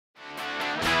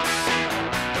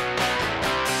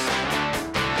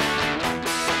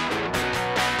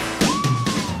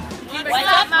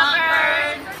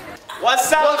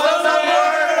What's up, Montverde?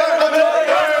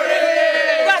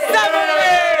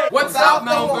 What's up,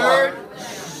 Montverde?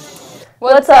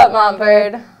 What's up,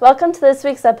 Montverde? Welcome to this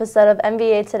week's episode of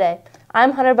MVA Today.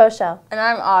 I'm Hunter Boschel. And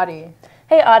I'm Audie.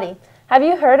 Hey, Audie, have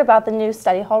you heard about the new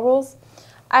study hall rules?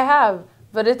 I have,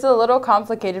 but it's a little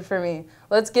complicated for me.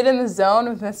 Let's get in the zone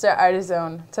with Mr.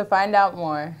 Artizone to find out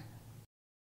more.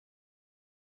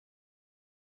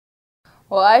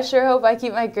 Well, I sure hope I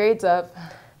keep my grades up.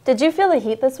 Did you feel the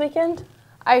heat this weekend?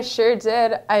 I sure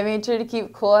did. I made sure to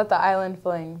keep cool at the Island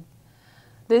Fling.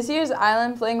 This year's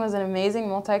Island Fling was an amazing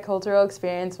multicultural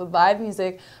experience with live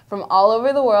music from all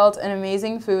over the world and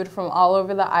amazing food from all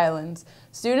over the islands.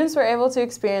 Students were able to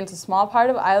experience a small part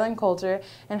of island culture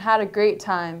and had a great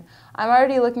time. I'm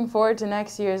already looking forward to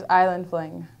next year's Island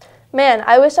Fling. Man,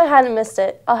 I wish I hadn't missed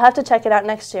it. I'll have to check it out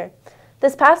next year.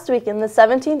 This past weekend, the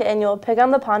 17th annual Pig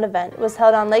on the Pond event was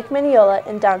held on Lake Mineola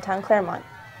in downtown Claremont.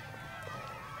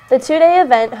 The two-day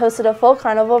event hosted a full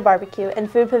carnival barbecue and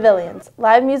food pavilions,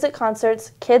 live music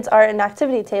concerts, kids' art and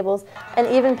activity tables, and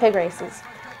even pig races.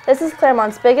 This is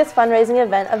Claremont's biggest fundraising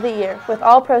event of the year, with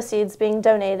all proceeds being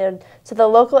donated to the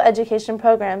local education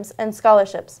programs and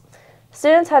scholarships.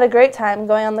 Students had a great time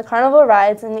going on the carnival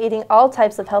rides and eating all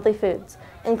types of healthy foods,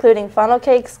 including funnel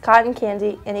cakes, cotton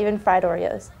candy, and even fried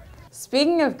Oreos.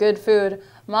 Speaking of good food,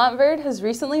 Montverde has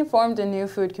recently formed a new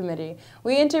food committee.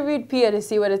 We interviewed Pia to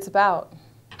see what it's about.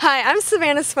 Hi, I'm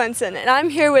Savannah Swenson, and I'm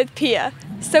here with Pia.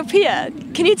 So Pia,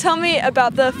 can you tell me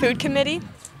about the food committee?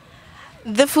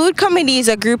 The food committee is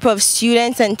a group of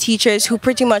students and teachers who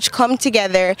pretty much come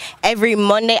together every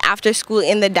Monday after school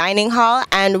in the dining hall,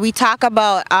 and we talk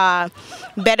about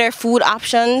better food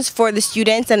options for the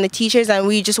students and the teachers, and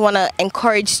we just want to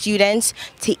encourage students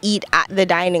to eat at the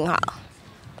dining hall.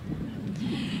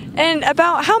 And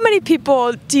about how many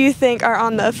people do you think are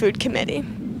on the food committee?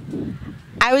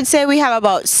 I would say we have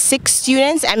about 6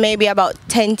 students and maybe about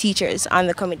 10 teachers on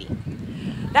the committee.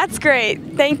 That's great.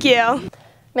 Thank you.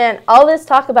 Man, all this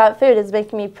talk about food is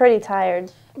making me pretty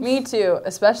tired. Me too,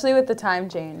 especially with the time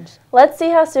change. Let's see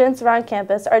how students around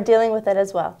campus are dealing with it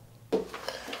as well.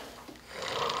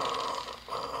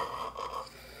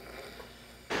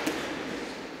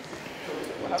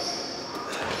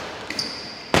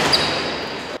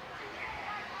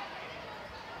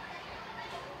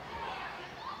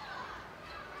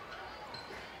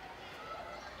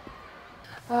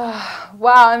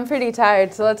 Wow, I'm pretty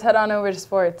tired, so let's head on over to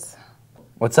sports.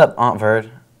 What's up, Montverde?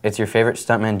 It's your favorite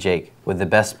stuntman, Jake, with the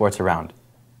best sports around.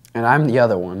 And I'm the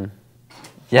other one.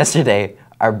 Yesterday,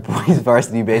 our boys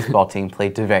varsity baseball team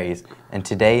played Tavares, and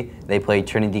today they play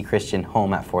Trinity Christian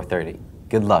home at 4:30.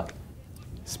 Good luck.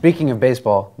 Speaking of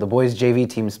baseball, the boys' JV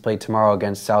teams play tomorrow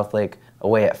against South Lake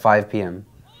away at 5 p.m.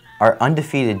 Our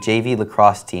undefeated JV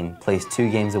lacrosse team plays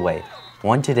 2 games away,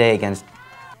 one today against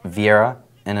Vieira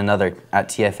and another at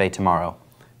TFA tomorrow.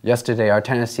 Yesterday, our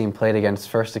tennis team played against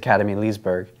First Academy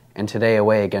Leesburg, and today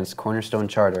away against Cornerstone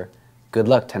Charter. Good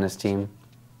luck, tennis team.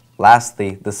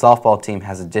 Lastly, the softball team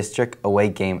has a district away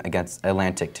game against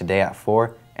Atlantic today at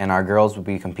 4, and our girls will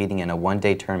be competing in a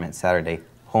one-day tournament Saturday,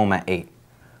 home at 8.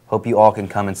 Hope you all can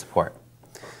come and support.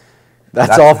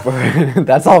 That's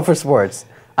all for sports.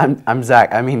 I'm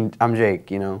Zach. I'm Jake,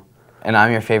 you know. And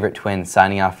I'm your favorite twin,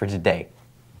 signing off for today.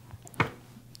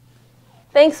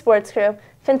 Thanks, sports crew.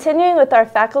 Continuing with our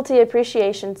faculty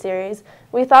appreciation series,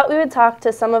 we thought we would talk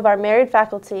to some of our married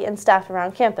faculty and staff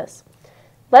around campus.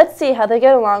 Let's see how they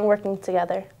get along working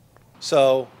together.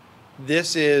 So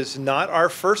this is not our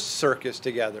first circus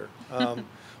together.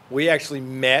 We actually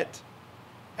met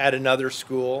at another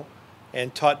school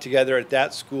and taught together at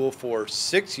that school for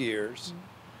 6 years,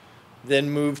 then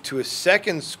moved to a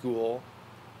second school,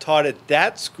 taught at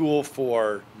that school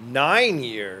for 9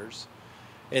 years,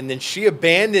 and then she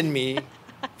abandoned me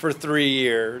for 3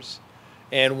 years.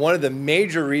 And one of the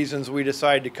major reasons we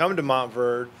decided to come to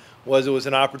Montverde was it was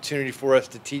an opportunity for us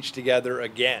to teach together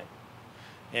again.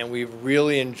 And we've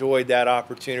really enjoyed that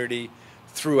opportunity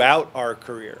throughout our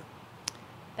career.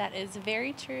 That is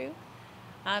very true.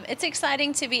 It's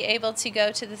exciting to be able to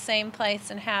go to the same place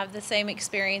and have the same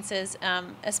experiences,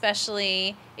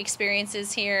 especially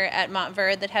experiences here at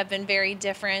Montverde that have been very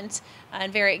different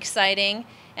and very exciting.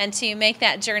 And to make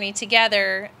that journey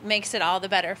together makes it all the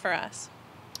better for us.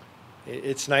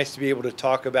 It's nice to be able to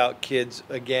talk about kids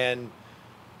again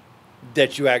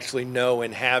that you actually know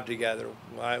and have together.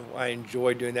 I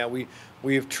enjoy doing that.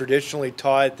 We've traditionally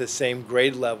taught at the same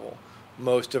grade level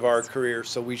most of our career,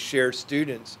 so we share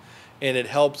students. And it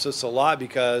helps us a lot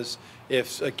because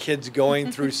if a kid's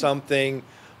going through something,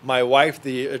 my wife,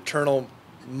 the eternal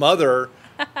mother,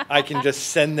 I can just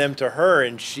send them to her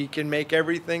and she can make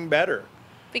everything better.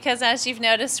 because as you've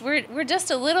noticed, we're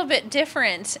just a little bit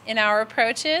different in our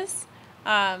approaches,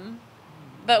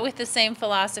 but with the same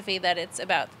philosophy that it's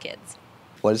about the kids.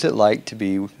 What is it like to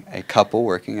be a couple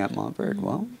working at Montverde?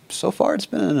 Well, so far it's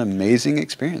been an amazing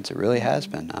experience. It really has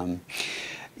been.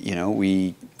 You know,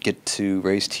 we get to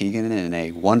raise Tegan in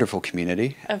a wonderful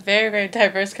community. A very, very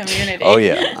diverse community. Oh,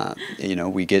 yeah. You know,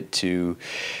 we get to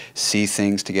see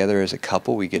things together as a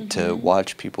couple. We get to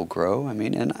watch people grow. I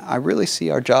mean, and I really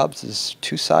see our jobs as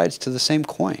two sides to the same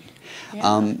coin.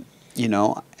 Yeah. You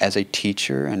know, as a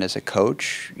teacher and as a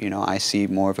coach, you know, I see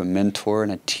more of a mentor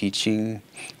in a teaching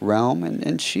realm,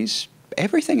 and she's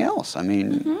everything else. I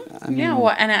mean, yeah,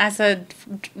 well, and as a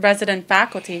resident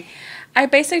faculty, I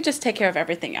basically just take care of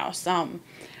everything else.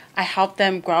 I help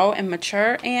them grow and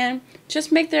mature and just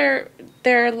make their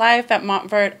life at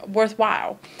Montverde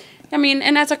worthwhile. I mean,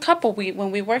 and as a couple,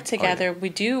 when we work together, we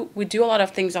do a lot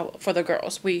of things for the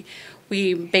girls. We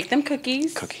bake them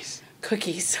cookies.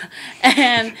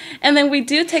 And then we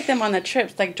do take them on the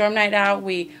trips, like dorm night out.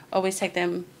 We always take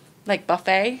them like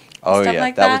buffet. Oh, stuff yeah,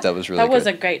 like that was really good. That was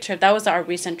a great trip. That was our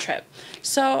recent trip.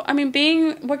 So I mean,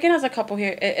 working as a couple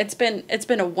here, it's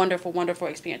been a wonderful, wonderful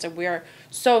experience, and we are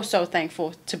so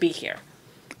thankful to be here.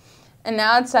 And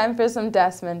now it's time for some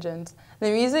desk mentions.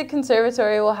 The Music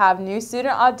Conservatory will have new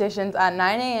student auditions at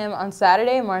 9 a.m. on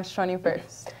Saturday, March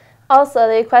 21st. Also,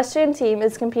 the equestrian team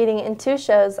is competing in 2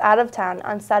 shows out of town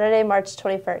on Saturday, March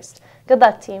 21st. Good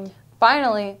luck, team.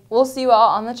 Finally, we'll see you all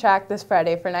on the track this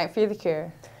Friday for Night for the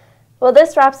Cure. Well,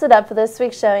 this wraps it up for this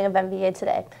week's showing of MVA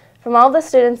Today. From all the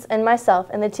students and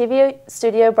myself in the TV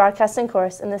Studio Broadcasting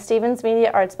course in the Stevens Media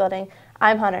Arts Building,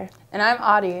 I'm Hunter. And I'm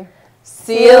Audie.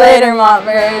 See you later,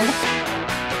 Montverde.